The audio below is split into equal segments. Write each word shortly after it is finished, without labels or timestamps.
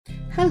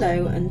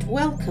Hello and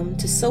welcome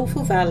to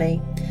Soulful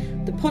Valley,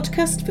 the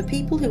podcast for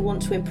people who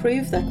want to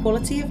improve their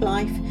quality of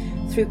life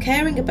through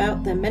caring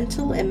about their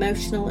mental,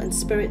 emotional and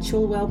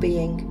spiritual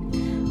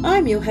well-being.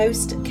 I'm your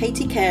host,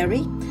 Katie Carey,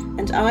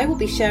 and I will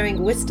be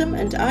sharing wisdom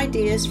and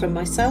ideas from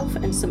myself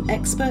and some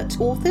expert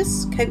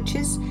authors,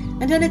 coaches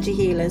and energy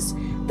healers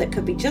that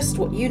could be just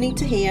what you need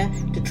to hear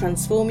to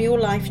transform your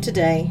life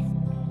today.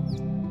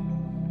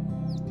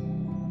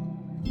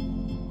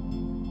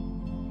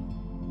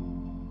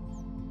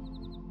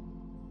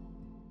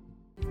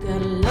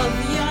 Gotta love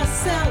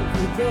yourself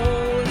with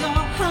all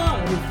your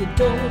heart. If you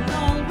don't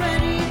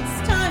already,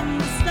 it's time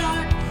to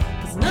start.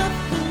 'Cause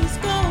nothing's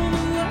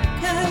gonna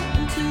work out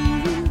until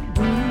you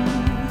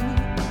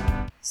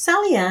do.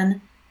 Sally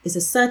Ann is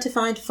a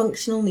certified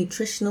functional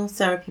nutritional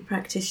therapy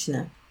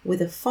practitioner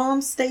with a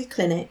farm stay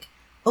clinic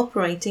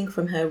operating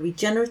from her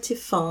regenerative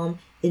farm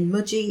in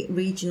Mudgee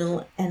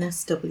Regional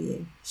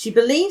NSW. She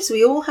believes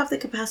we all have the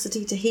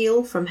capacity to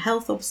heal from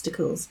health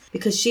obstacles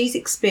because she's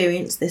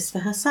experienced this for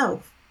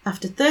herself.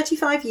 After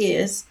 35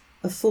 years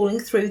of falling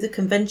through the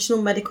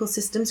conventional medical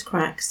system's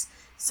cracks,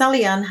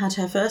 Sally Ann had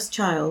her first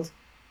child.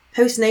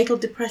 Postnatal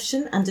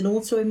depression and an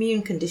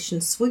autoimmune condition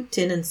swooped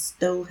in and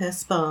stole her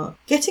spark.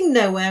 Getting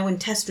nowhere when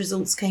test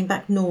results came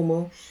back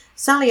normal,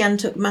 Sally Ann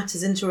took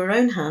matters into her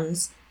own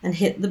hands and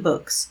hit the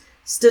books.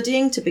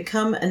 Studying to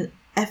become an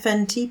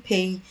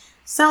FNTP,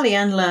 Sally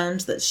Ann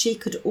learned that she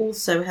could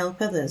also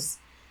help others.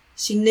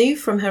 She knew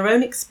from her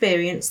own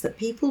experience that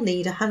people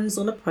need a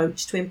hands-on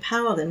approach to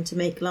empower them to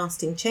make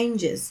lasting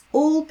changes.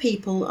 All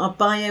people are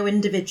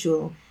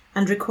bio-individual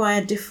and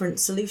require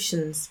different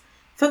solutions.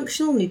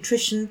 Functional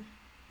nutrition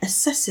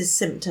assesses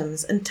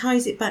symptoms and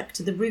ties it back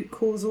to the root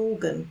cause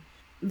organ.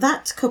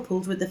 That,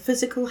 coupled with the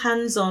physical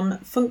hands-on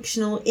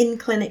functional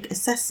in-clinic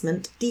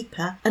assessment,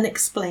 deeper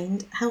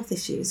unexplained health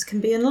issues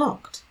can be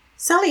unlocked.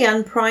 Sally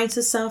Ann prides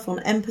herself on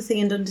empathy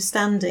and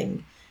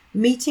understanding,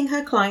 meeting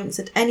her clients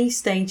at any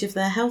stage of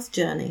their health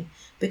journey.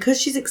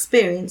 Because she's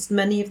experienced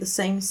many of the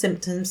same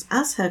symptoms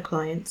as her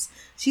clients,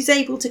 she's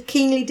able to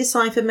keenly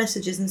decipher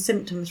messages and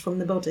symptoms from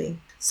the body.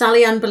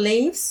 Sally Ann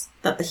believes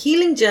that the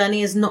healing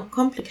journey is not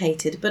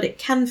complicated, but it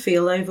can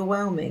feel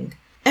overwhelming.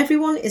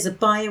 Everyone is a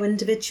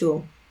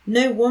bio-individual.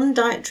 No one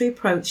dietary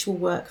approach will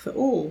work for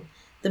all.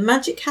 The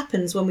magic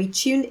happens when we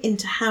tune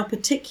into how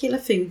particular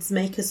foods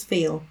make us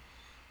feel.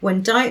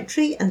 When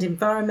dietary and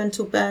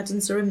environmental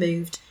burdens are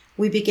removed,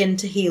 we begin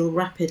to heal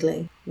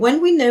rapidly.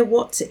 When we know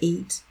what to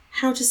eat,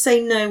 how to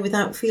say no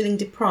without feeling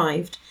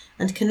deprived,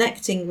 and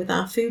connecting with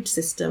our food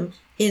system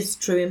is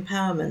true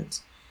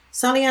empowerment.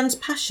 Sally Ann's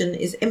passion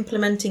is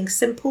implementing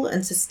simple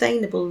and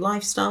sustainable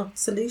lifestyle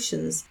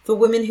solutions for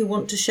women who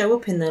want to show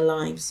up in their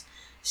lives.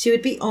 She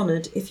would be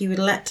honoured if you would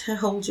let her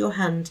hold your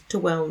hand to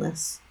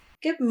wellness.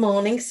 Good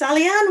morning,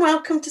 Sally Ann.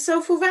 Welcome to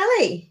Soulful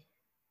Valley.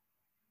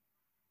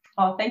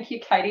 Oh, thank you,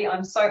 Katie.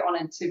 I'm so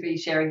honoured to be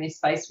sharing this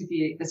space with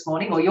you this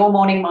morning, or your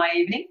morning, my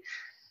evening.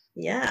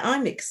 Yeah,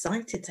 I'm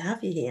excited to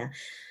have you here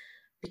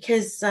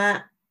because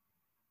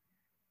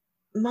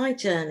my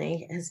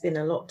journey has been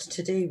a lot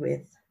to do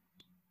with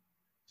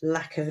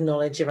lack of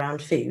knowledge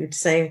around food.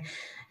 So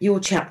your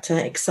chapter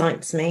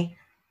excites me.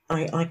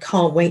 I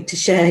can't wait to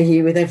share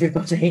you with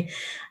everybody.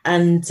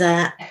 And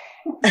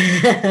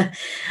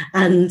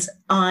and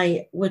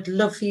I would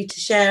love for you to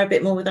share a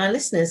bit more with our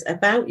listeners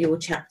about your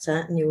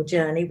chapter and your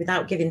journey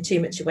without giving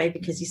too much away,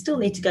 because you still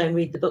need to go and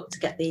read the book to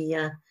get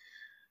the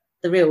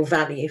real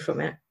value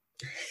from it.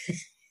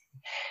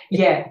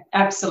 Yeah,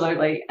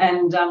 absolutely.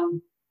 And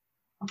so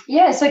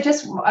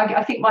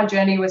I think my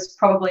journey was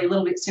probably a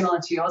little bit similar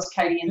to yours,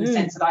 Katie, in the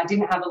sense that I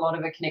didn't have a lot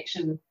of a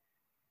connection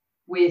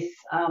with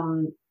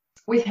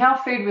how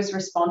food was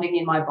responding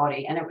in my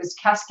body, and it was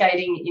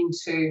cascading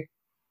into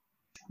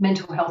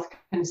mental health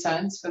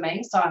concerns for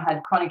me. So I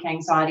had chronic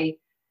anxiety,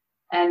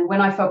 and when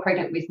I fell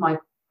pregnant with my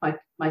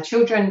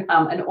children,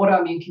 an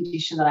autoimmune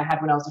condition that I had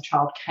when I was a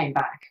child came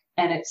back,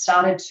 and it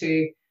started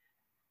to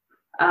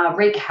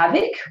wreak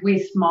havoc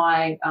with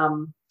my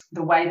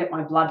the way that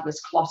my blood was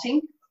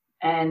clotting,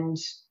 and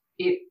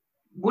it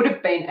would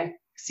have been a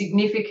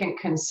significant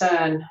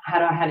concern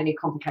had I had any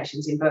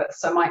complications in birth.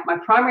 So my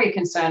primary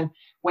concern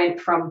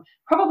went from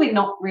probably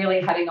not really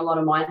having a lot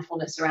of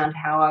mindfulness around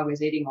how I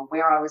was eating or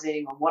where I was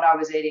eating or what I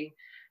was eating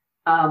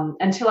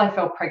until I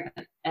fell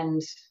pregnant,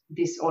 and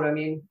this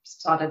autoimmune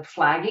started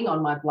flagging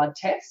on my blood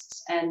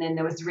tests, and then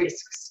there was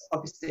risks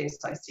obviously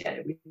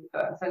associated with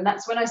birth. And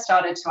that's when I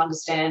started to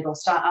understand or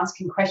start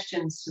asking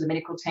questions to the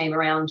medical team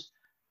around,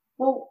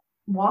 well,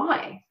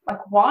 why? Like,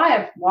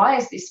 why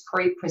is this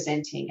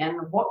pre-presenting,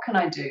 and what can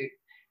I do?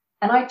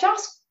 And I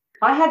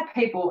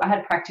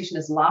had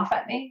practitioners laugh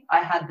at me.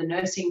 I had the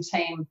nursing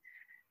team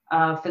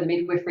for the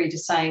midwifery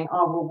just saying,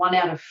 oh, well, 1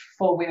 out of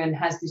 4 women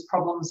has this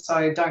problem,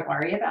 so don't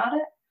worry about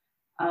it.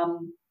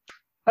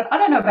 But I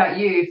don't know about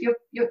you. If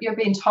you're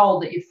being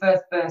told that your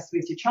first birth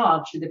with your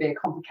child, should there be a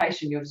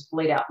complication, you'll just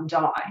bleed out and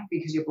die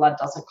because your blood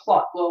doesn't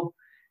clot. Well,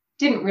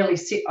 didn't really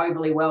sit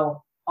overly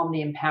well on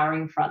the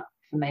empowering front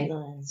for me.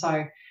 No.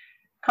 So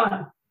kind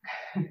of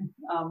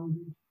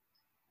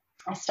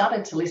I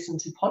started to listen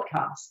to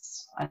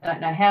podcasts. I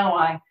don't know how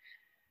I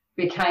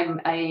became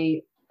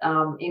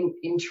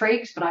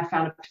intrigued, but I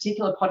found a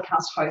particular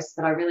podcast host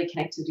that I really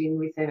connected in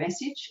with their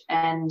message,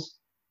 and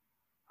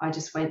I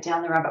just went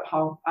down the rabbit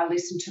hole. I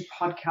listened to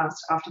podcast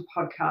after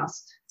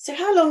podcast. So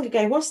how long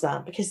ago was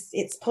that? Because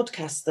it's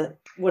podcasts that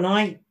when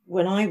I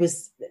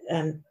was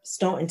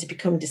starting to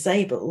become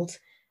disabled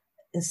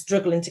and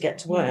struggling to get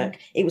to work,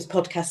 it was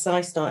podcasts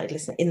I started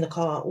listening in the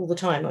car all the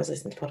time. I was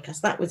listening to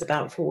podcasts. That was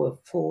about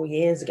four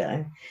years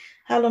ago.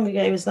 How long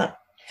ago was that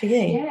for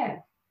you? Yeah.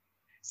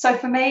 So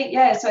for me,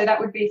 so that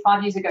would be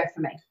 5 years ago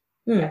for me.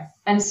 Mm.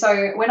 And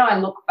so when I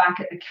look back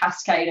at the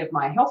cascade of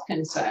my health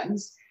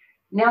concerns,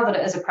 now that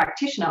as a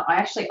practitioner, I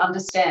actually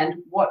understand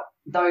what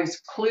those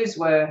clues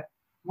were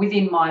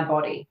within my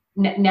body.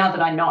 Now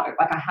that I know,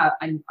 like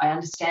I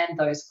understand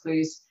those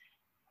clues.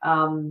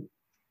 But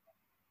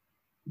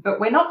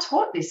we're not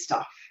taught this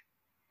stuff.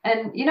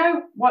 And you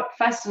know what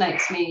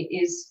fascinates me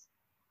is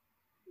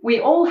we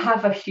all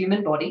have a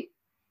human body.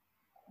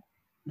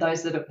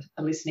 Those that are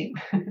listening,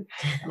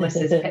 unless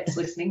there's pets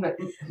listening, but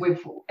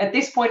at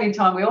this point in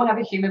time, we all have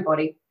a human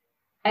body.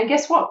 And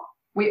guess what?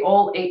 We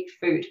all eat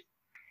food.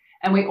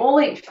 And we all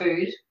eat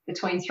food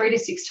between 3 to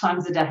 6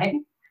 times a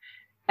day.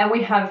 And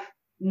we have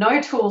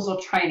no tools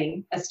or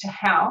training as to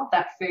how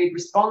that food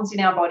responds in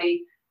our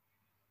body,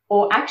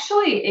 or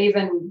actually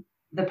even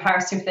the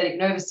parasympathetic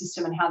nervous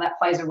system and how that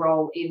plays a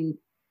role in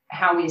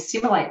how we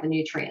assimilate the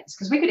nutrients.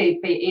 Because we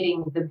could be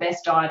eating the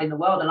best diet in the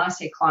world, and I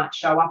see clients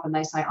show up and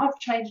they say, I've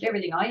changed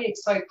everything, I eat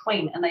so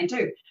clean, and they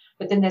do.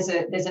 But then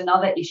there's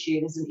another issue.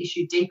 There's an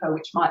issue deeper,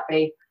 which might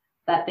be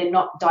that their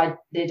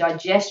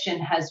digestion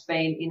has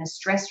been in a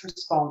stress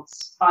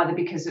response, either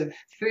because of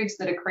foods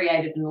that are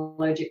created an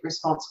allergic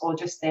response, or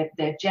just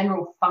their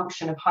general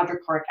function of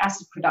hydrochloric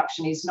acid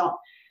production is not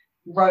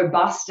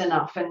robust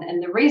enough.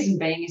 And the reason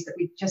being is that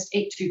we just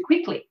eat too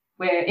quickly.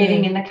 We're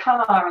eating in the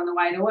car on the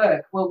way to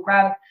work. We'll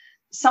grab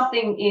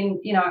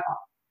something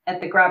at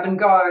the grab and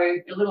go,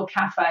 a little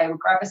cafe, we'll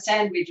grab a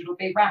sandwich, it'll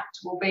be wrapped,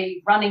 we'll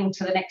be running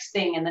to the next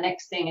thing and the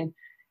next thing. And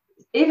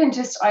even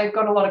just, I've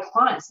got a lot of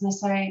clients and they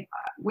say,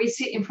 we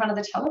sit in front of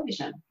the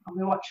television and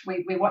we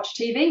watch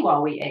TV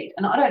while we eat.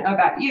 And I don't know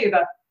about you,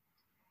 but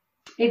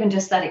even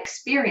just that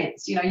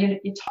experience, you're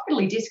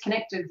totally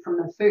disconnected from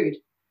the food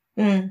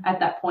at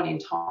that point in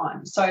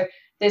time. So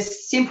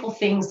there's simple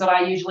things that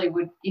I usually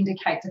would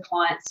indicate to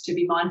clients to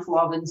be mindful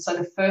of. And so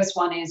the first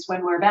one is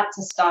when we're about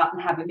to start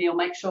and have a meal,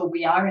 make sure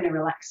we are in a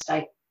relaxed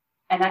state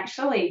and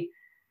actually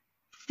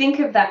think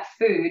of that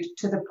food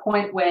to the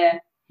point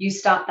where you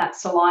start that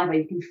saliva.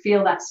 You can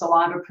feel that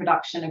saliva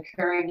production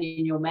occurring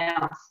in your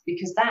mouth,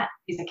 because that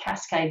is a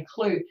cascade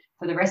clue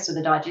for the rest of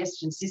the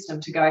digestion system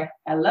to go,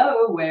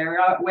 hello, we're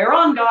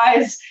on,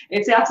 guys.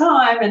 It's our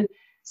time. And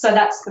so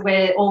that's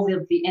where all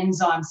of the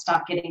enzymes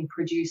start getting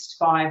produced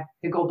by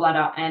the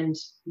gallbladder, and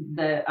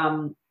the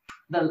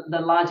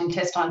large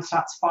intestine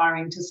starts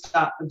firing to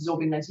start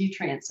absorbing those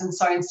nutrients. And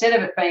so instead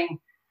of it being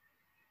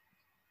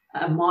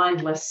a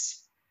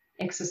mindless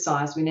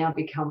exercise, we now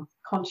become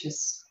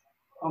conscious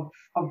of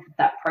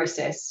that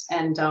process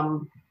and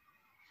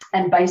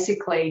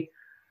basically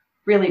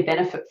really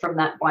benefit from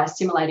that by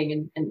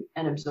assimilating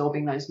and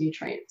absorbing those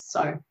nutrients.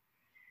 So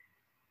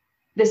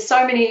there's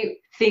so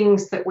many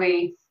things that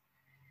we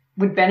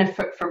would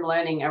benefit from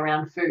learning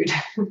around food.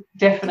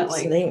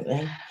 Definitely.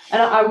 Absolutely.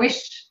 And I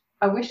wish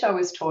I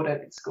was taught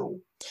it at school.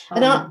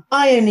 And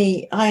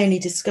I only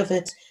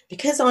discovered,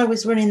 because I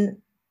was a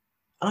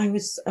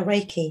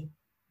Reiki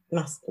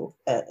master,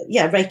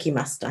 Reiki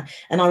master,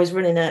 and I was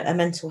running a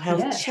mental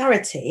health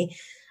charity,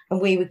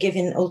 and we were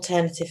giving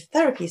alternative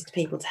therapies to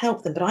people to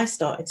help them. But I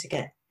started to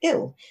get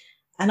ill,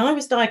 and I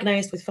was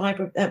diagnosed with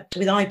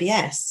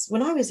IBS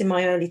when I was in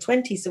my early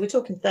 20s. So we're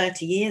talking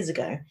 30 years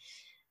ago,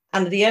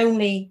 and the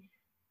only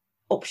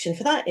option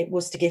for that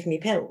was to give me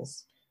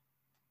pills.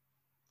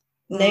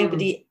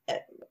 Nobody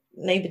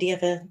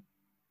ever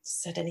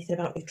said anything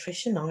about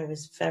nutrition. I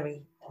was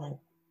very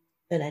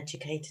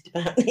uneducated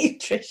about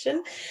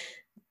nutrition.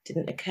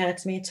 Didn't occur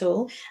to me at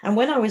all. And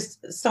when I was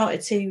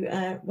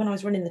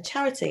running the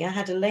charity, I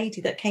had a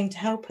lady that came to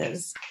help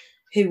us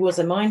who was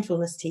a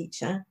mindfulness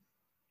teacher,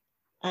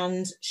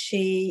 and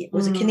she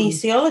was a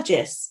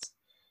kinesiologist.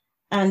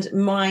 And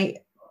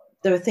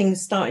there were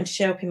things starting to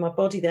show up in my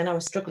body then. I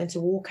was struggling to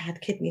walk. I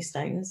had kidney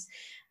stones.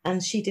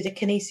 And she did a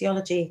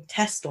kinesiology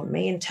test on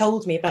me and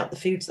told me about the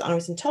foods that I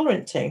was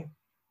intolerant to.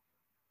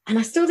 And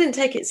I still didn't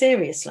take it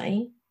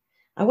seriously.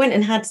 I went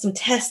and had some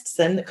tests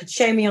then that could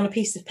show me on a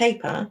piece of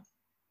paper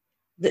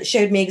that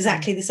showed me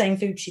exactly the same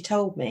food she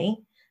told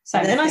me.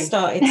 So then I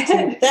started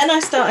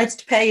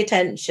to pay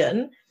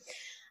attention.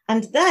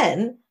 And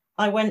then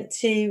I went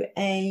to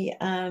a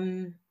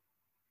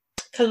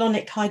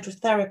colonic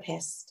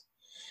hydrotherapist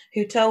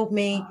who told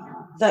me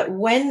that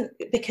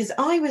because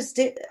I was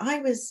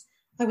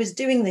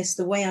doing this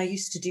the way I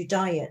used to do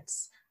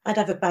diets. I'd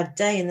have a bad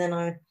day and then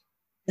I'd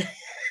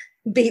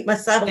beat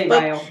myself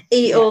up,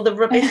 eat all the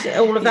rubbish,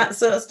 all of that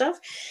sort of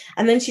stuff.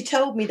 And then she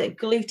told me that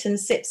gluten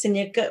sits in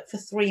your gut for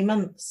 3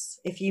 months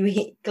if you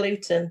eat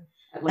gluten.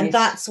 At And least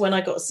that's when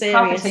I got half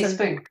a serious.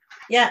 teaspoon.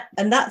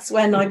 And that's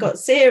when I got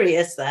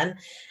serious then.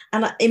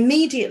 And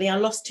immediately I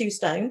lost 2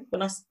 stone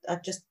when I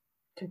just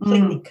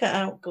completely cut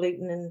out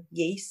gluten and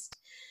yeast,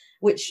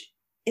 which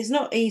is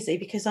not easy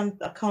because I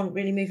can't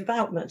really move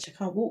about much. I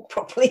can't walk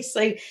properly.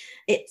 So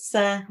it's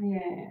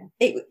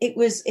it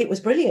was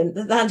brilliant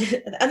that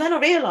and then I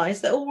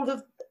realized that all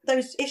of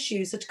those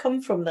issues had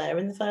come from there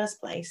in the first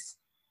place.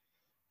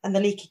 And the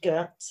leaky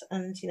gut,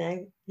 and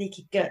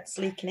leaky guts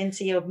leaking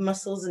into your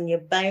muscles and your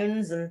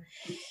bones and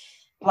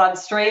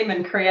bloodstream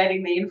and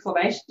creating the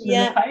inflammation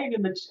and the pain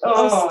and the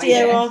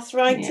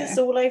osteoarthritis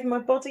all over my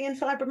body and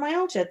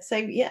fibromyalgia. So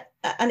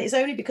and it's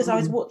only because I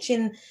was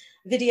watching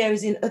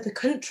videos in other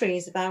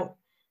countries about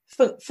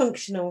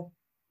functional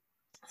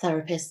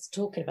therapists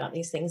talking about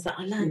these things that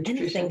I learned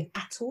anything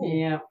at all.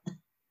 Yeah.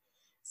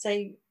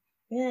 So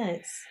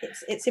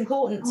it's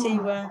important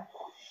to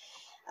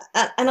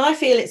and I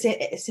feel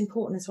it's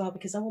important as well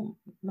because I want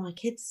my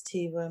kids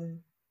to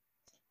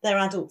they're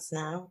adults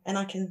now, and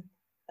I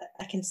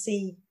can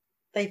see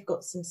they've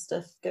got some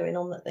stuff going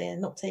on that they're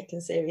not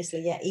taking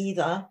seriously yet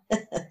either.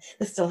 They're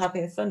still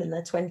having fun in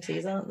their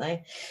 20s, aren't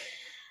they?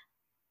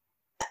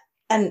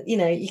 And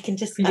you can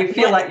just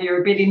feel like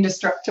you're a bit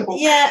indestructible.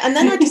 And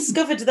then I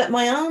discovered that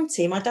my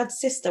auntie, my dad's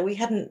sister, we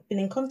hadn't been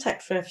in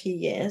contact for a few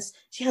years.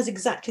 She has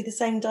exactly the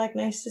same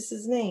diagnosis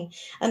as me,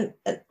 and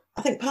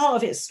I think part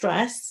of it's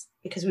stress,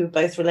 because we were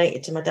both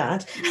related to my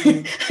dad.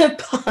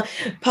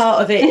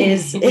 Part of it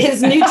is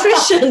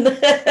nutrition.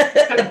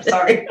 I'm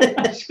sorry.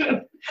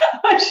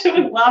 I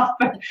shouldn't laugh.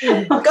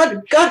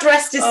 God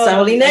rest his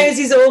soul. He knows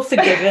he's all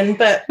forgiven,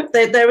 but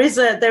there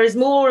is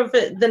more of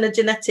it than a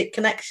genetic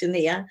connection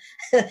here.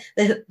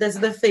 There's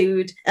the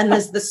food and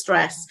there's the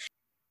stress.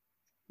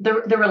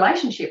 The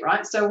relationship,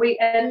 right? So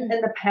and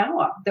the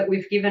power that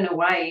we've given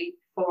away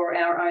for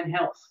our own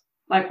health.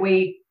 Like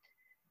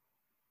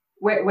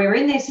we're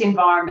in this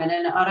environment,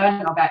 and I don't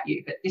know about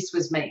you, but this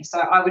was me. So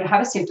I would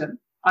have a symptom.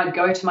 I'd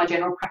go to my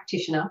general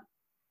practitioner.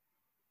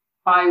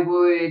 I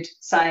would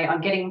say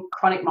I'm getting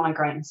chronic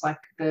migraines. Like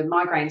the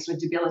migraines were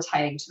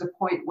debilitating to the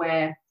point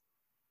where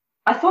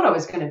I thought I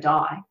was going to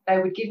die. They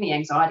would give me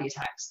anxiety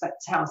attacks.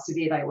 That's how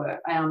severe they were.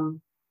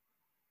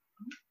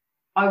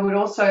 I would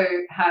also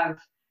have,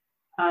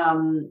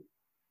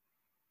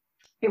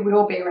 it would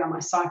all be around my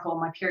cycle,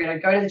 my period.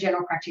 I'd go to the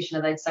general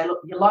practitioner. They'd say,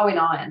 look, you're low in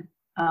iron.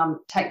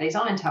 Take these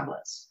iron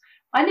tablets.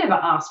 I never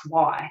asked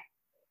why.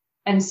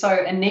 And so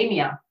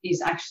anemia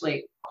is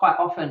actually quite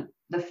often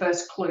the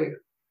first clue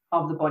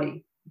of the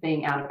body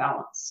being out of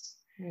balance.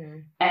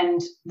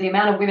 And the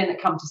amount of women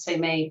that come to see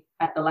me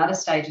at the latter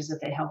stages of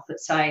their health that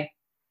say,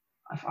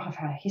 I've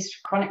had a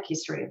chronic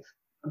history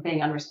of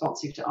being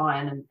unresponsive to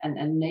iron and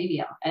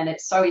anemia. And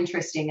it's so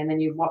interesting. And then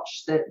you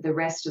watch the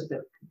rest of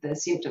the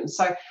symptoms.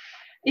 So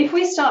if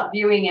we start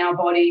viewing our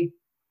body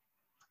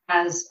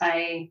as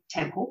a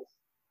temple,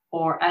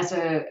 or as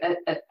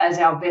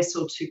our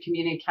vessel to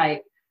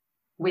communicate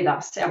with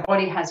us, our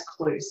body has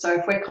clues. So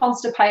if we're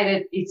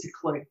constipated, it's a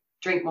clue.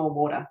 Drink more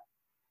water.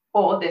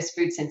 Or there's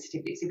food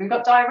sensitivities. If we've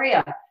got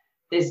diarrhea,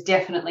 there's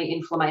definitely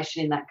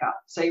inflammation in that gut.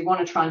 So you want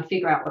to try and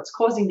figure out what's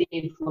causing the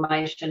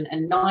inflammation.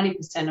 And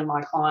 90% of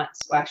my clients,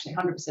 or actually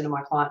 100% of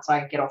my clients,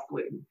 I get off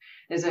gluten.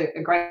 There's a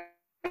great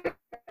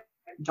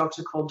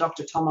doctor called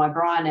Dr. Tom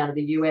O'Brien out of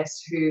the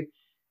US who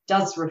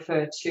does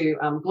refer to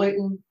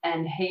gluten,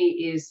 and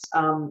he is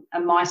a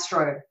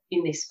maestro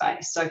in this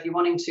space. So if you're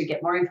wanting to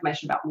get more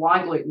information about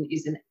why gluten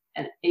is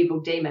an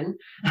evil demon,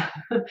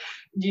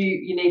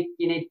 you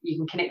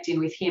can connect in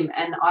with him.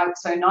 And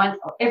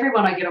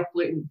everyone I get off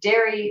gluten.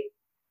 Dairy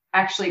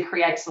actually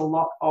creates a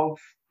lot of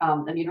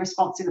immune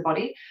response in the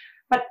body.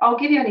 But I'll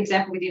give you an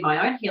example within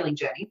my own healing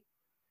journey.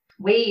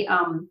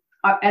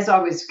 As I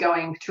was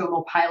going to a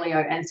more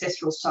paleo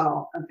ancestral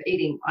style of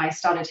eating, I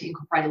started to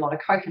incorporate a lot of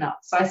coconut.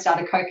 So I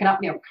started coconut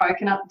milk,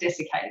 coconut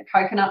desiccated,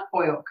 coconut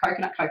oil,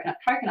 coconut.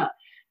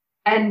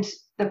 And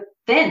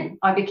then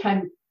I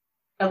became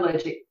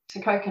allergic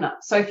to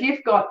coconut. So if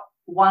you've got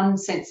one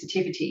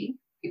sensitivity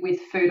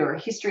with food or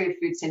a history of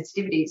food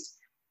sensitivities,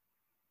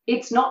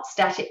 it's not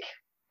static,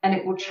 and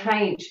it will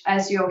change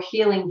as your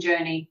healing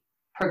journey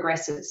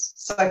progresses.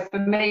 So for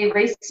me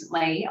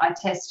recently, I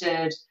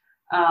tested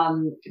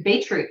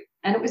beetroot.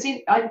 And it was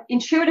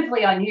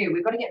intuitively I knew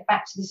we've got to get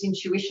back to this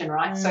intuition,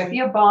 right? So if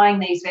you're buying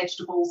these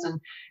vegetables and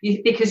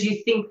because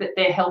you think that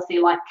they're healthy,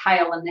 like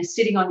kale, and they're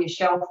sitting on your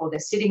shelf or they're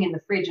sitting in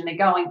the fridge and they're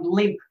going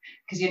limp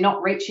because you're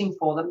not reaching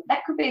for them,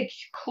 that could be a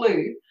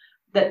clue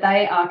that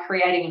they are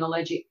creating an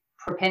allergic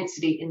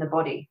propensity in the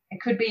body.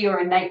 It could be your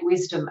innate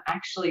wisdom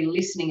actually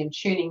listening and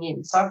tuning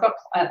in. So I've got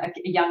a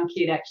young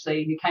kid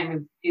actually who came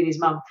with his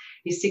mum.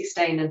 He's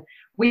 16, and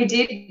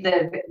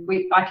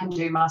I can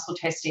do muscle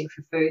testing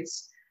for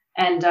foods.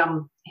 And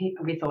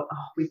we thought,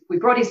 we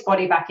brought his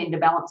body back into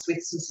balance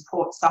with some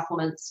support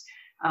supplements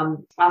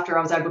after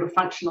I was able to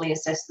functionally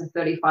assess the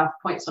 35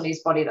 points on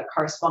his body that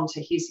correspond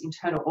to his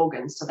internal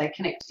organs. So they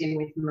connect in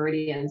with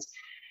meridians.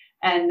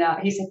 And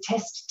he said,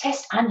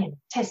 test onion,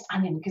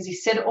 because he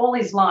said all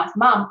his life,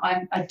 Mum,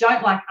 I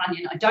don't like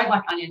onion, I don't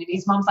like onion. And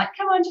his mum's like,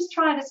 come on, just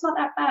try it, it's not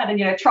that bad.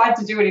 And, tried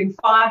to do it in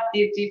 5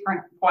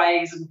 different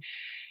ways. And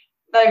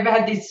they've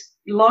had this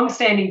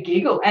long-standing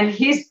giggle, and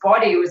his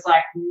body was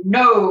like,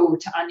 no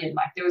to onion.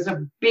 Like, there was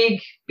a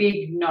big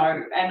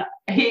no. And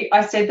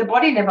I said, the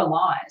body never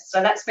lies.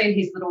 So that's been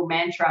his little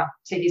mantra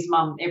to his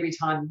mum. Every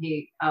time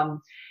he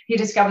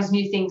discovers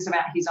new things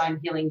about his own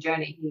healing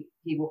journey,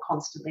 he will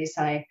constantly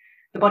say,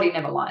 the body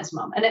never lies,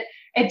 Mum. And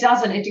it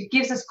doesn't. It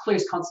gives us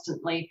clues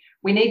constantly.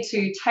 We need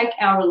to take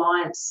our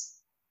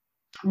reliance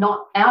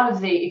not out of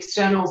the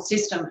external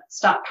system,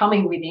 start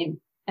coming within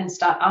and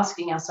start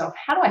asking ourselves,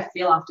 how do I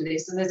feel after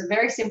this? And there's a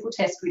very simple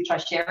test which I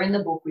share in the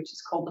book, which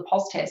is called the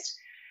pulse test,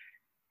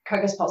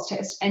 Koga's pulse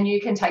test. And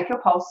you can take your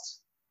pulse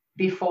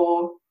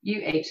before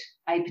you eat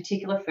a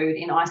particular food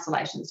in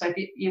isolation. So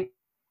if you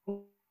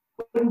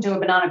wouldn't do a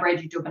banana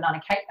bread, you do a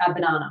banana cake, a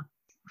banana,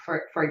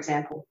 for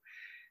example.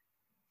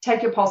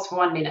 Take your pulse for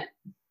 1 minute.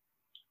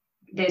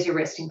 There's your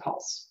resting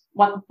pulse.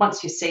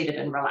 Once you're seated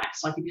and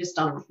relaxed, like if you've just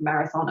done a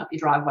marathon up your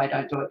driveway,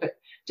 don't do it, but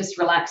just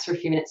relax for a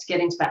few minutes, get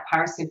into that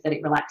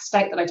parasympathetic relaxed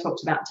state that I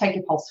talked about. Take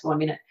your pulse for 1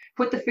 minute.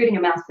 Put the food in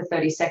your mouth for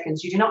 30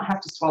 seconds. You do not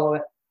have to swallow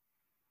it.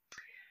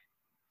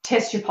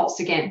 Test your pulse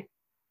again.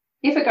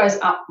 If it goes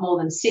up more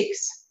than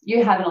 6,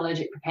 you have an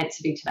allergic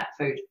propensity to that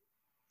food.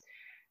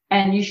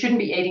 And you shouldn't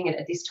be eating it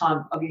at this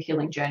time of your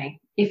healing journey.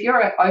 If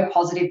you're an O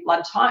positive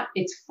blood type,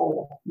 it's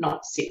 4,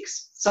 not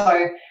 6.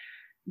 So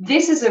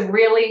this is a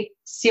really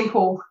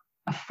simple,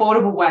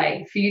 affordable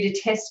way for you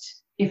to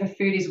test if a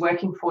food is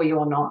working for you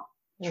or not.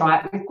 Try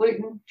it with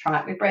gluten,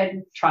 try it with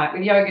bread, try it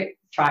with yogurt,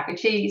 try it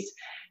with cheese.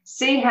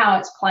 See how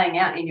it's playing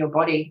out in your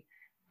body.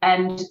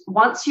 And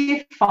once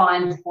you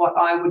find what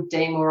I would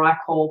deem, or I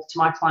call to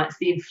my clients,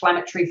 the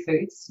inflammatory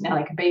foods, now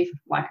they can be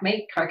like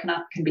meat,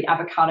 coconut, can be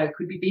avocado,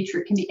 could be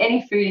beetroot, can be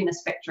any food in the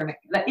spectrum,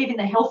 even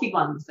the healthy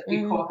ones that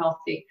we call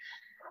healthy.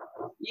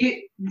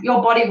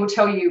 Your body will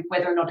tell you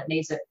whether or not it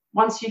needs it.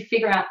 Once you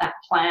figure out that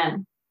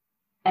plan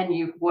and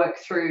you work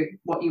through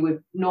what you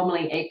would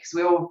normally eat, because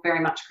we're all very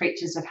much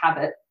creatures of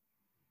habit,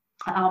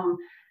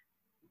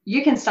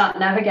 you can start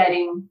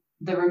navigating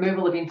the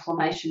removal of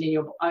inflammation in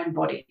your own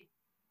body.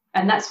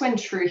 And that's when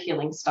true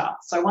healing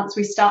starts. So once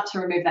we start to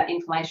remove that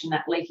inflammation,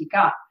 that leaky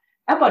gut,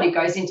 our body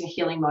goes into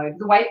healing mode.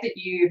 The weight that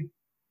you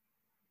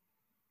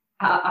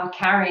are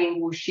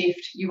carrying will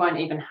shift. You won't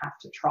even have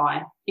to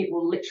try. It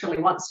will literally,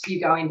 once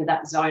you go into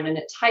that zone, and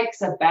it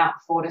takes about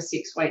 4 to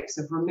 6 weeks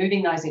of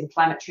removing those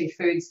inflammatory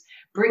foods,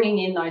 bringing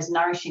in those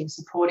nourishing,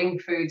 supporting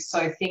foods.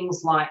 So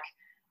things like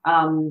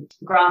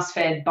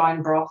grass-fed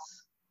bone broth,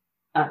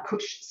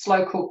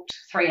 slow cooked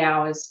 3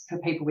 hours for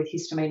people with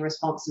histamine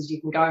responses.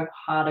 You can go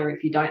harder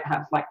if you don't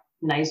have like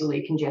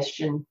nasally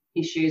congestion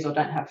issues or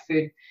don't have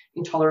food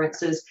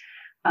intolerances.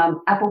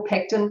 Apple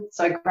pectin,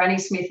 so Granny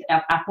Smith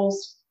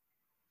apples,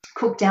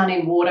 cooked down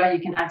in water. You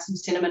can add some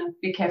cinnamon.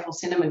 Be careful,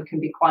 cinnamon can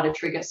be quite a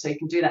trigger, so you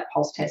can do that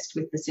pulse test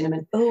with the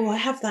cinnamon. Oh, I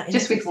have that.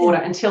 Just with water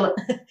until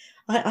it.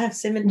 I have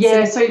cinnamon.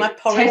 Yeah, cinnamon, so my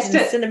porridge test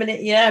and it. cinnamon.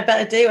 Yeah, I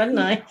better do, hadn't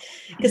I?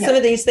 Because some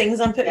of these things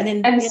I'm putting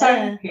in. And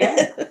so,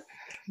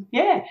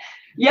 yeah,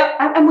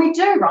 and we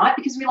do, right?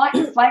 Because we like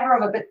the flavour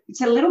of it, but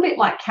it's a little bit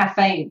like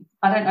caffeine.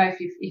 I don't know if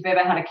you've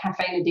ever had a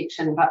caffeine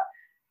addiction, but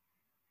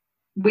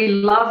we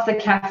love the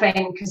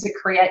caffeine because it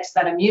creates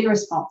that immune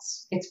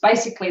response. It's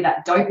basically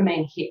that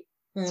dopamine hit.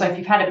 So if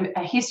you've had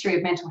a history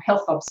of mental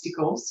health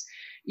obstacles,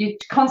 you're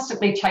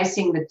constantly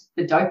chasing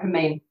the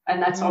dopamine,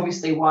 and that's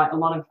obviously why a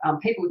lot of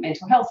people with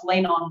mental health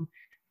lean on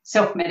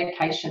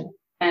self-medication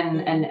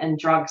and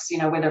drugs,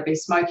 whether it be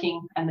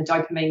smoking and the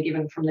dopamine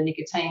given from the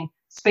nicotine,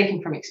 speaking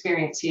from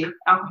experience here,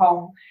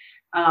 alcohol,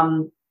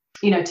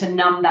 to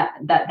numb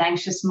that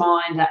anxious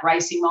mind, that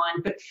racing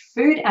mind. But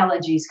food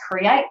allergies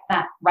create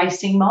that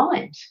racing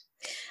mind.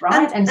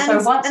 Right. And so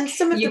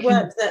some of the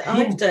work that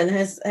I've done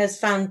has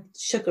found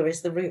sugar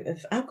is the root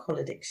of alcohol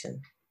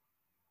addiction.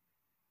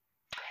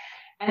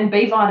 And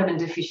B vitamin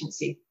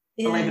deficiency,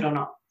 believe it or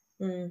not.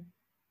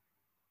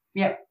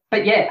 Yeah.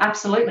 But yeah,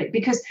 absolutely.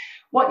 Because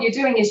what you're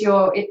doing is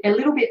you're a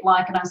little bit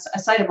like, and I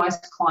say to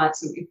most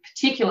clients,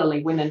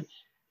 particularly women,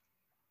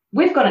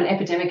 we've got an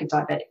epidemic of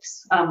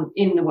diabetics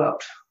in the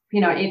world.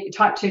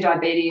 Type 2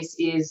 diabetes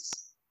is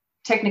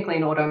technically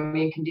an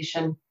autoimmune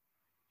condition.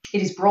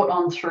 It is brought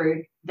on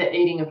through the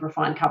eating of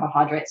refined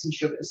carbohydrates and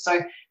sugars.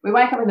 So we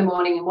wake up in the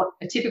morning, and what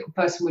a typical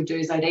person would do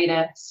is they'd eat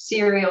a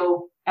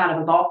cereal out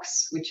of a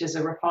box, which is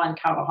a refined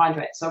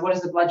carbohydrate. So what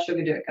does the blood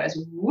sugar do? It goes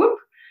whoop,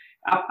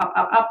 up, up,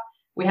 up, up.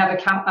 We have a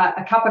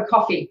cup of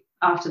coffee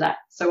after that.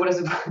 So what does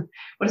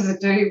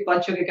it do?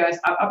 Blood sugar goes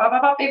up, up, up,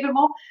 up, up even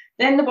more.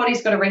 Then the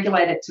body's got to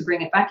regulate it to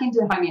bring it back into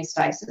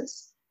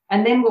homeostasis.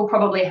 And then we'll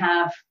probably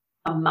have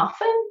a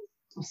muffin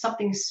or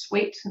something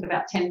sweet at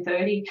about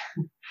 10:30.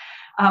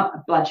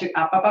 Blood sugar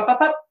up, up, up,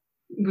 up, up.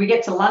 We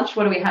get to lunch.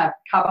 What do we have?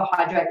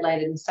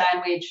 Carbohydrate-laden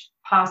sandwich,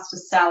 pasta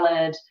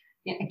salad,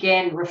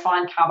 again,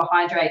 refined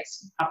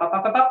carbohydrates, up, up,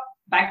 up, up, up.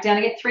 Back down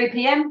again, 3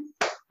 p.m.,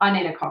 I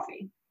need a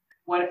coffee.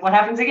 what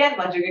happens again?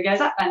 Blood sugar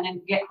goes up, and then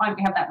you get home,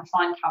 we have that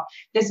refined cup.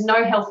 There's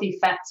no healthy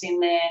fats in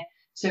there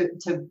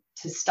to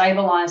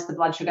stabilize the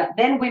blood sugar.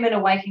 Then women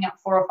are waking up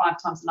 4 or 5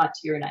 times a night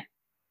to urinate.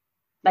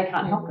 They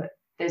can't help it.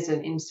 There's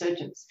an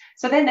insurgence.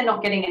 So then they're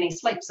not getting any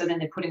sleep. So then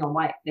they're putting on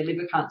weight. Their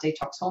liver can't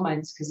detox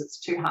hormones because it's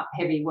too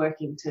heavy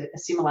working to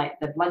assimilate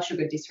the blood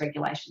sugar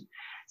dysregulation.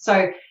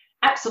 So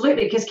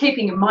absolutely, because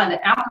keeping in mind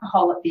that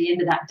alcohol at the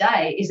end of that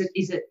day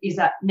is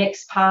that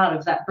next part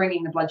of that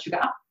bringing the blood sugar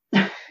up.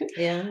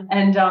 Yeah.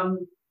 And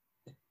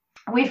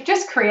we've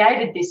just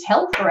created this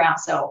health for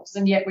ourselves,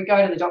 and yet we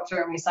go to the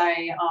doctor and we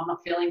say, oh, I'm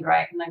not feeling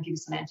great, and they give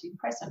us an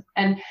antidepressant.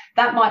 And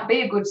that might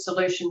be a good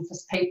solution for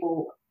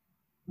people,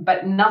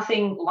 but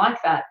nothing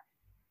like that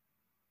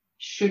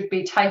should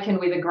be taken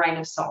with a grain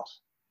of salt.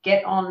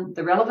 Get on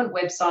the relevant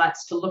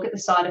websites to look at the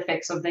side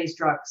effects of these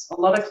drugs.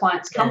 A lot of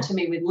clients come to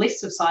me with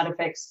lists of side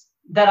effects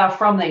that are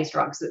from these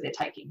drugs that they're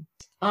taking.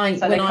 So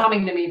they're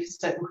coming to me for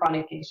certain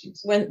chronic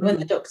issues. When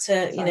the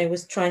doctor,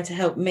 was trying to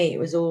help me, it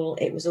was all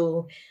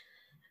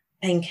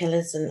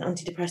painkillers and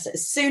antidepressants.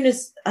 As soon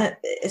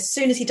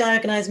as he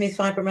diagnosed me with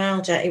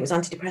fibromyalgia, it was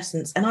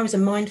antidepressants, and I was a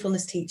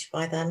mindfulness teacher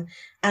by then,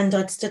 and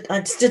I'd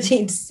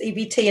studied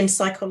CBT and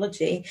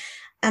psychology,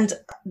 and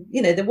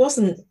I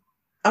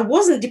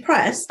wasn't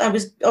depressed. I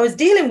was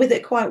dealing with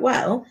it quite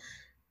well,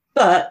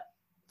 but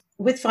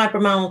with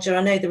fibromyalgia,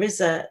 I know there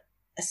is a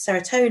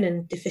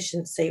serotonin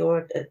deficiency,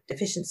 or a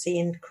deficiency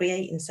in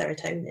creating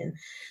serotonin,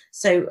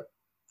 so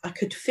I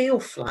could feel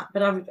flat,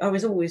 but I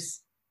was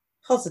always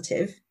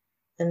positive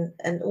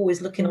and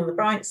always looking on the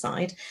bright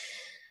side.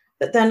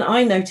 But then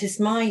I noticed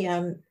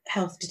my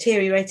health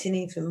deteriorating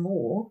even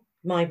more.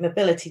 My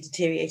mobility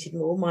deteriorated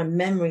more. My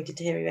memory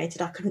deteriorated.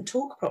 I couldn't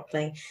talk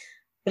properly,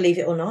 believe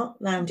it or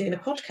not. Now I'm doing a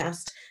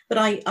podcast. But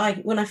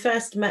I when I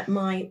first met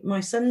my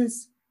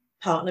son's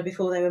partner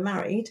before they were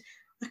married,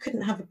 I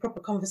couldn't have a proper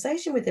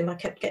conversation with him. I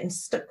kept getting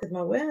stuck with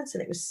my words,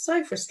 and it was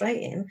so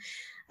frustrating.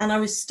 And I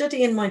was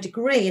studying my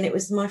degree, and it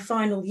was my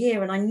final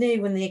year, and I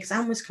knew when the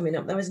exam was coming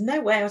up, there was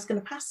no way I was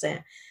going to pass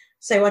it.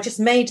 So I just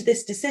made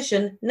this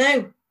decision,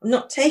 no, I'm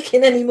not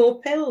taking any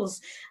more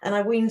pills. And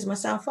I weaned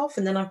myself off,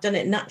 and then I've done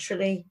it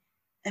naturally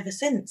ever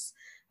since.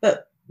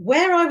 But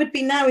where I would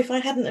be now if I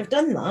hadn't have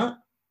done that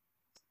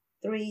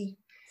 3-4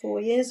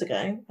 years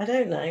ago, I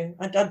don't know.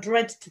 I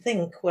dread to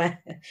think where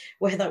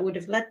that would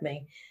have led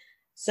me.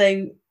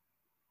 So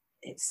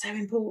it's so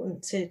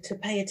important to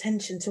pay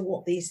attention to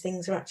what these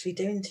things are actually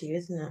doing to you,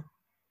 isn't it?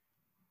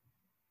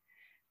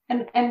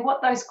 And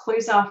what those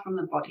clues are from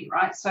the body,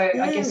 right? So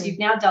I guess you've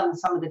now done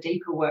some of the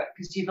deeper work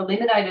because you've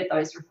eliminated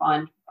those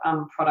refined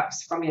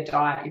products from your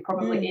diet. You're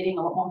probably eating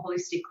a lot more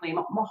holistically, a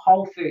lot more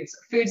whole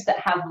foods that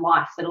have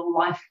life, that are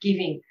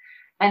life-giving.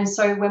 And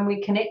so when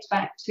we connect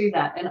back to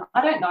that, and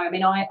I don't know, I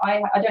mean,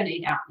 I don't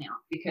eat out now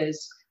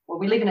because, well,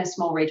 we live in a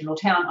small regional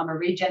town. I'm a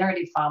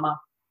regenerative farmer.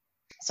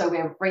 So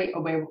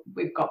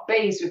we've got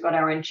bees, we've got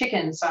our own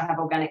chickens, so I have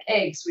organic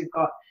eggs, we've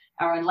got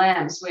our own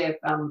lambs.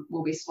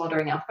 We'll be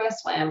slaughtering our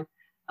first lamb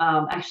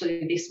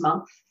actually this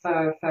month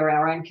for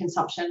our own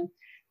consumption,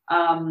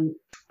 and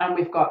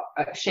we've got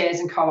shares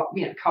and co-op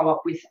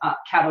with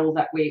cattle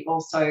that we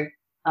also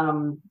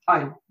own.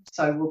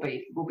 So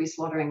we'll be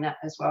slaughtering that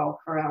as well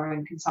for our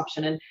own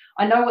consumption. And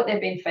I know what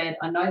they've been fed.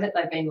 I know that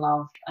they've been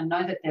loved. I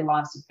know that their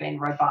lives have been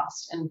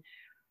robust. And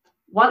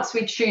once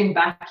we tune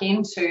back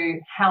into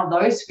how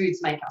those foods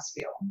make us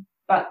feel,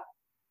 but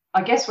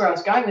I guess where I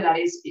was going with that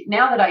is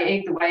now that I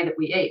eat the way that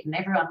we eat, and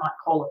everyone might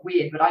call it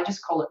weird, but I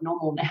just call it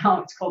normal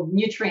now. It's called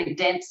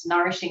nutrient-dense,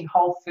 nourishing,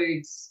 whole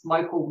foods,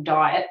 local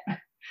diet.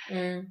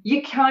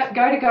 You can't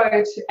go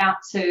out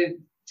to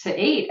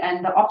eat,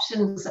 and the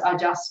options are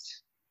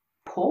just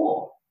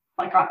poor.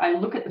 Like I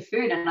look at the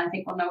food and I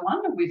think, well, no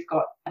wonder we've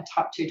got a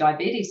type 2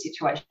 diabetes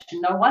situation.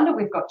 No wonder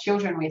we've got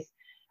children with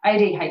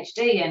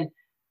ADHD, and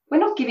we're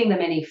not giving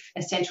them any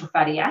essential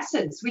fatty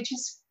acids, which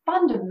is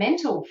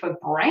fundamental for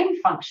brain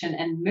function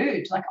and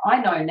mood. Like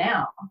I know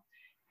now,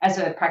 as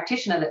a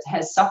practitioner that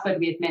has suffered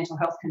with mental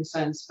health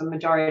concerns for the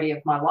majority of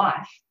my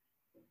life,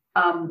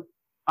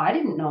 I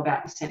didn't know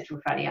about essential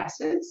fatty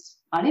acids.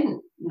 I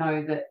didn't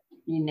know that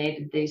you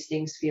needed these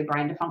things for your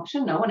brain to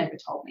function. No one ever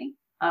told me.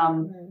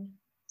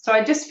 So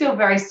I just feel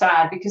very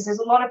sad because there's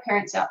a lot of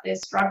parents out there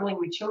struggling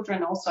with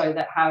children also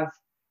that have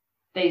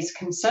these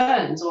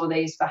concerns or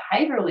these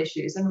behavioural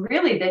issues, and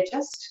really they're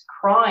just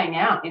crying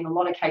out in a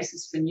lot of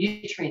cases for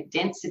nutrient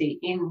density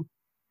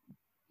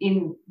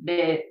in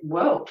their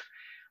world.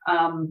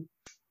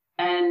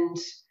 And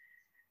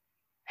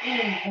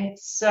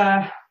it's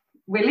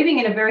we're living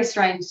in a very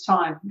strange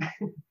time.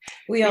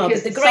 We are,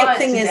 but the great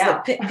thing is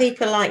that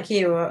people like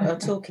you are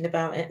talking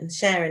about it and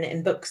sharing it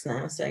in books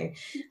now. So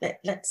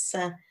let's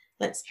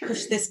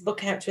push this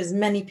book out to as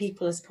many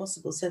people as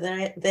possible so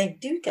they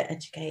do get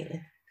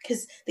educated.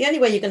 Because the only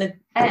way you're going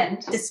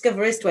to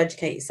discover is to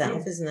educate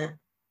yourself, isn't it?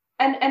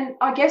 And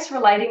I guess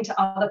relating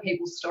to other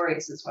people's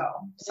stories as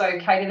well. So,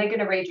 Katie, they're going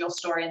to read your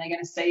story and they're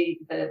going to see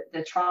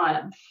the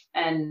triumph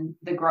and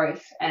the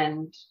growth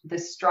and the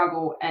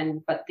struggle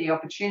but the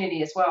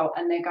opportunity as well.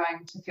 And they're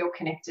going to feel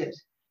connected.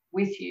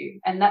 with you.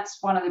 And that's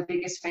one of the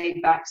biggest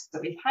feedbacks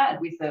that we've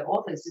had with the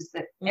authors, is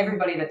that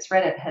everybody that's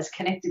read it has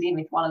connected in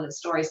with one of the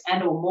stories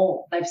and or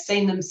more. They've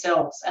seen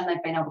themselves and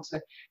they've been able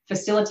to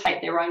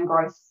facilitate their own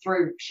growth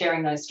through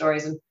sharing those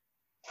stories. And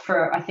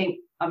for,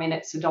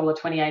 it's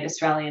 $1.28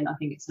 Australian. I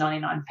think it's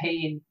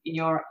 99p in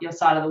your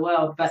side of the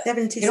world, but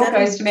it all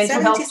goes to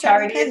mental health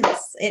charities.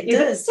 It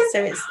does.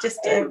 So it's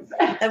just a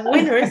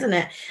winner, isn't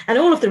it? And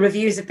all of the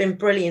reviews have been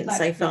brilliant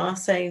so far.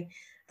 So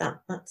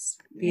that's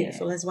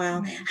beautiful as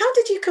well. How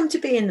did you come to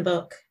be in the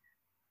book?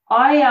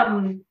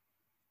 I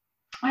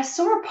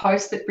saw a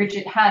post that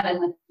Bridget had,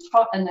 and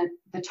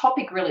the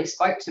topic really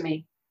spoke to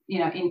me.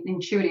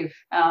 Intuitive,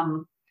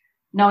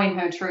 knowing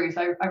her truth.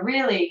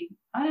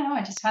 I don't know.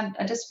 I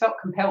just felt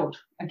compelled.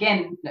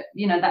 Again,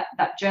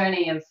 that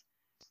journey of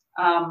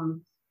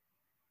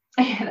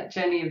that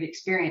journey of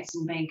experience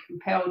and being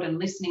compelled and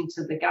listening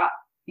to the gut.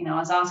 I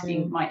was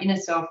asking my inner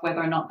self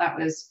whether or not that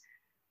was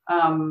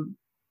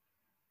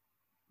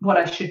what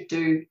I should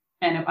do,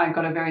 and I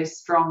got a very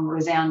strong,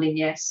 resounding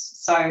yes.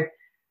 So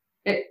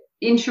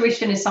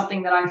intuition is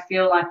something that I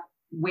feel like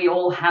we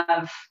all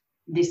have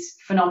this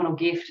phenomenal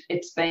gift.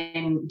 It's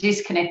been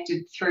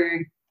disconnected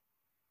through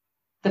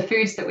the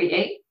foods that we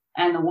eat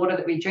and the water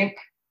that we drink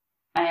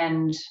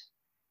and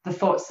the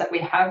thoughts that we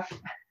have,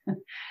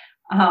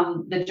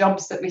 the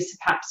jobs that we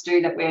perhaps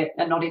do that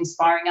are not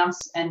inspiring us,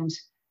 and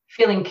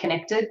feeling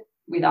connected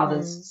with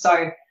others.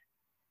 So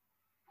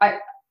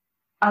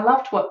I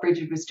loved what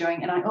Bridget was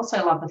doing, and I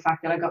also love the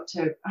fact that I've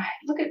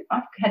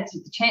had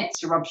the chance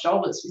to rub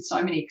shoulders with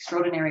so many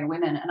extraordinary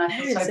women, and I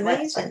feel so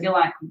blessed. I feel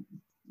like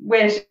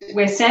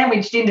we're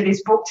sandwiched into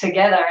this book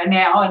together, and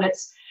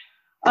it's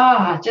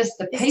just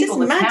the people, it's just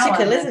magical,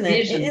 talent, isn't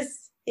it?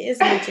 It is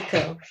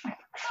magical.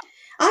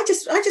 I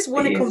just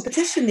won a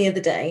competition the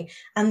other day,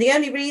 and the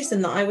only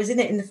reason that I was in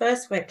it in the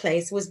first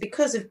place was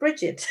because of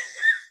Bridget,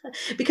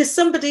 because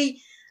somebody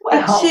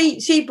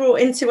she brought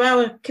into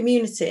our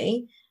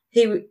community,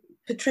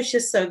 Patricia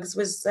Suggs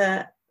was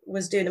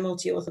doing a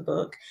multi-author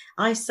book.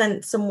 I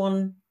sent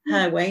someone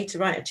her way to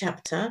write a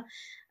chapter,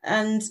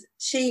 and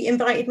she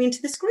invited me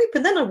into this group,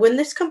 and then I won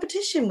this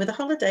competition with a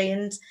holiday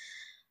and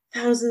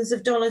thousands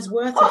of dollars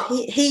worth of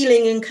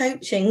healing and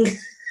coaching.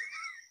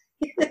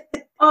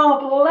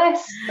 Oh,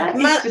 bless.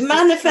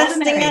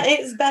 Manifesting at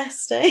its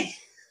best, eh?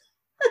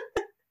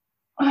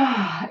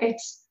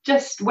 It's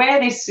just where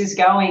this is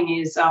going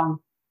is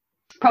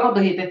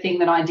probably the thing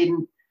that I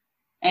didn't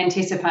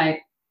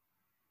anticipate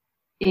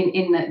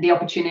in the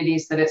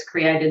opportunities that it's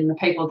created and the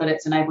people that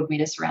it's enabled me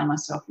to surround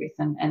myself with,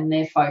 and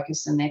their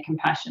focus and their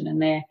compassion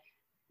and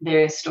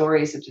their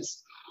stories are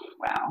just,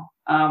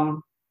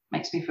 wow.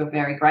 Makes me feel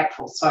very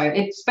grateful. So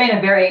it's been a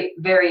very,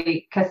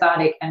 very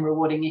cathartic and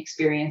rewarding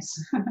experience.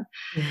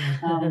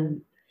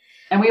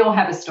 And we all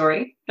have a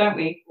story, don't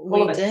we?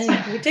 We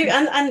do.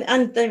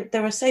 And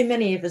there are so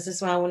many of us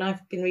as well. When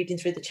I've been reading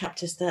through the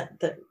chapters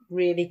that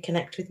really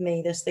connect with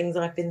me, there's things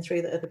I've been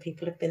through that other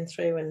people have been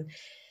through, and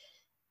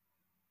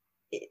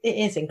it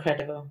is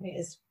incredible.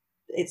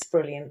 It's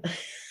brilliant.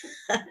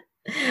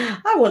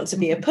 I want to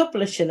be a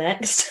publisher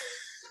next.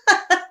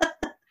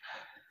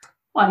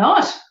 Why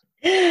not?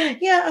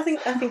 Yeah, I think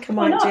I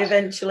might do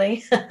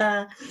eventually.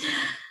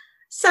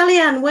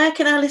 Sally-Anne, where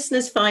can our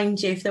listeners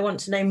find you if they want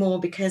to know more?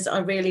 Because I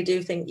really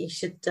do think you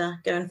should go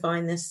and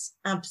find this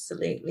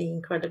absolutely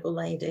incredible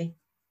lady.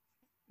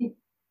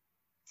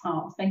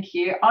 Oh, thank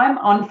you. I'm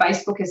on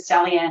Facebook as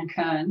Sally-Anne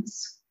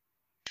Kearns,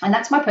 and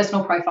that's my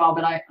personal profile,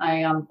 but I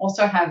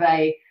also have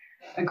a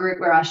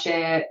group where I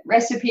share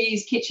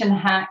recipes, kitchen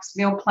hacks,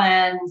 meal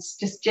plans,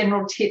 just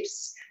general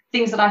tips,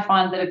 things that I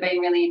find that have been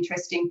really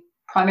interesting,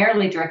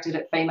 primarily directed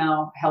at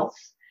female health,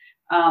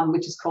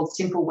 which is called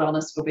Simple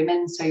Wellness for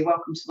Women. So you're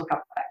welcome to look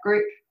up that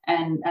group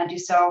and add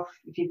yourself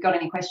if you've got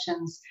any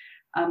questions.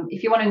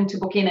 If you're wanting to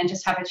book in and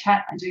just have a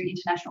chat, I do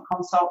international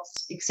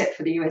consults, except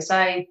for the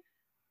USA,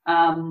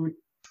 and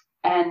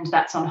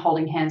that's on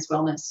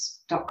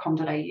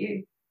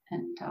holdinghandswellness.com.au.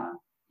 And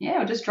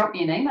or just drop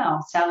me an email,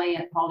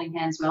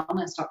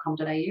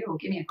 sally@holdinghandswellness.com.au, or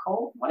give me a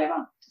call,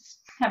 whatever. Just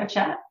have a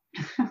chat.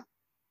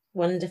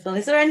 Wonderful.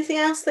 Is there anything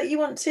else that you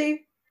want to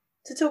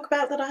talk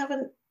about that I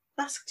haven't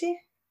asked you?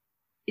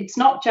 It's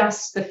not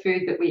just the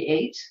food that we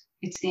eat,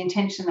 it's the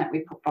intention that we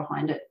put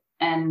behind it.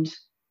 And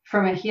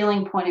from a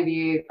healing point of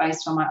view,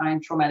 based on my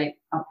own traumatic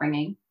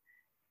upbringing,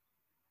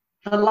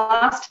 the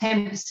last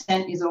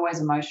 10% is always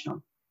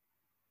emotional.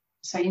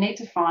 So you need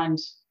to find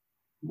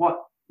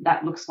what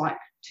that looks like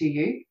to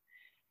you.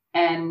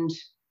 And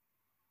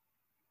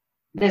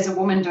there's a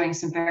woman doing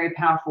some very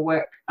powerful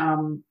work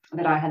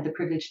that I had the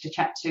privilege to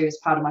chat to as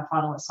part of my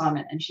final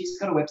assignment, and she's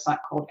got a website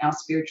called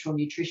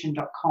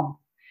ourspiritualnutrition.com.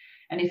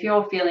 And if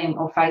you're feeling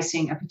or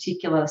facing a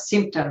particular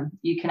symptom,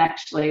 you can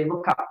actually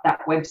look up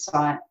that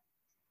website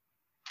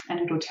and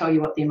it'll tell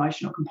you what the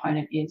emotional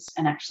component is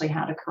and actually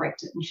how to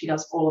correct it. And she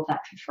does all of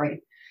that for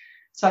free.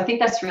 So I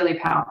think that's really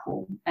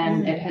powerful,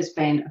 and it has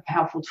been a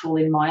powerful tool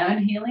in my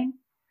own healing.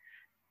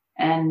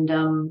 And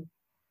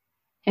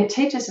it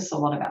teaches us a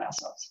lot about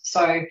ourselves.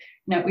 So,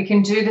 we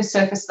can do the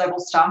surface level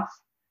stuff,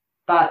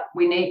 but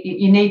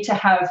you need to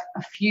have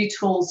a few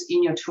tools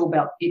in your tool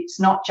belt. It's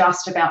not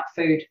just about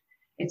food.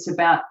 It's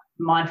about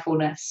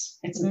mindfulness.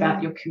 It's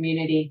about your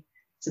community.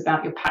 It's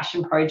about your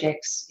passion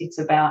projects. It's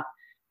about,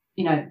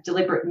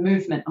 deliberate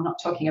movement. I'm not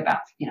talking about,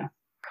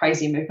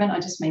 crazy movement. I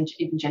just mean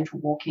even gentle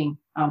walking,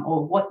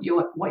 or what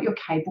you're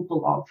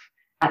capable of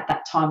at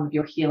that time of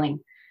your healing.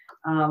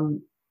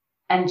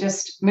 And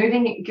just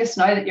moving, just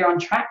know that you're on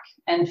track.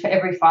 And for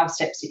every 5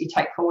 steps that you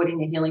take forward in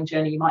your healing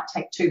journey, you might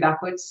take 2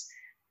 backwards,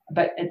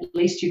 but at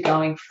least you're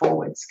going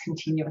forwards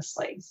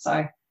continuously.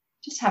 So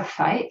just have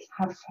faith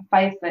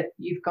that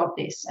you've got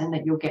this and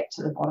that you'll get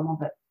to the bottom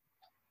of it.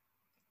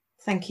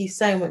 Thank you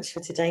so much for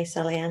today,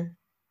 Sally-Ann.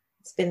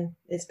 It's been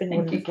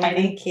wonderful. You,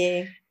 Katie. Thank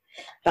you.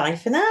 Bye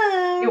for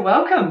now. You're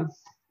welcome.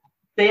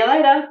 See you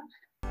later.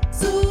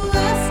 So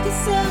ask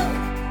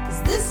yourself,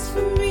 is this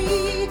for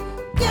me?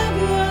 Give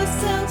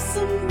yourself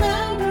some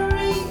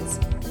boundaries.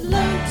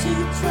 Learn to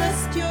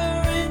trust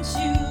your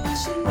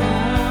intuition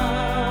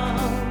now.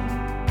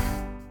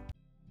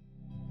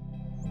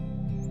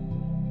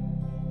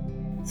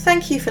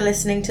 Thank you for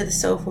listening to the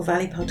Soulful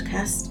Valley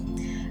podcast.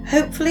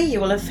 Hopefully you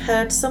will have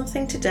heard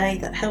something today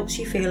that helps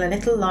you feel a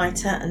little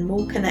lighter and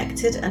more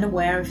connected and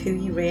aware of who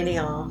you really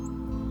are.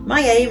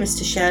 My aim is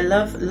to share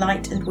love,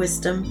 light and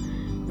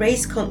wisdom,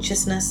 raise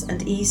consciousness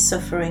and ease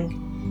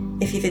suffering.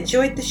 If you've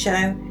enjoyed the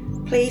show,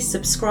 please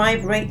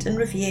subscribe, rate and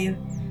review,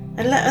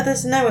 and let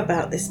others know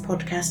about this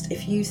podcast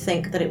if you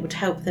think that it would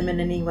help them in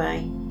any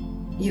way.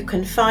 You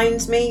can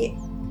find me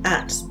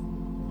at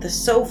the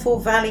Soulful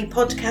Valley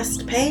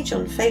podcast page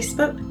on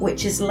Facebook,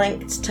 which is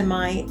linked to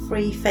my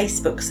free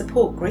Facebook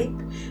support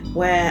group,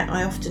 where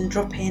I often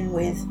drop in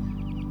with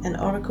an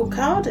oracle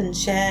card and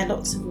share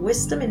lots of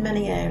wisdom in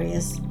many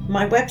areas.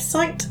 My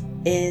website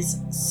is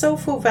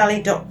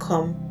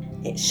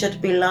soulfulvalley.com. It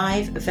should be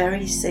live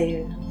very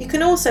soon. You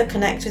can also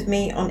connect with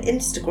me on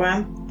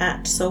Instagram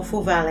at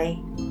Soulful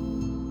Valley.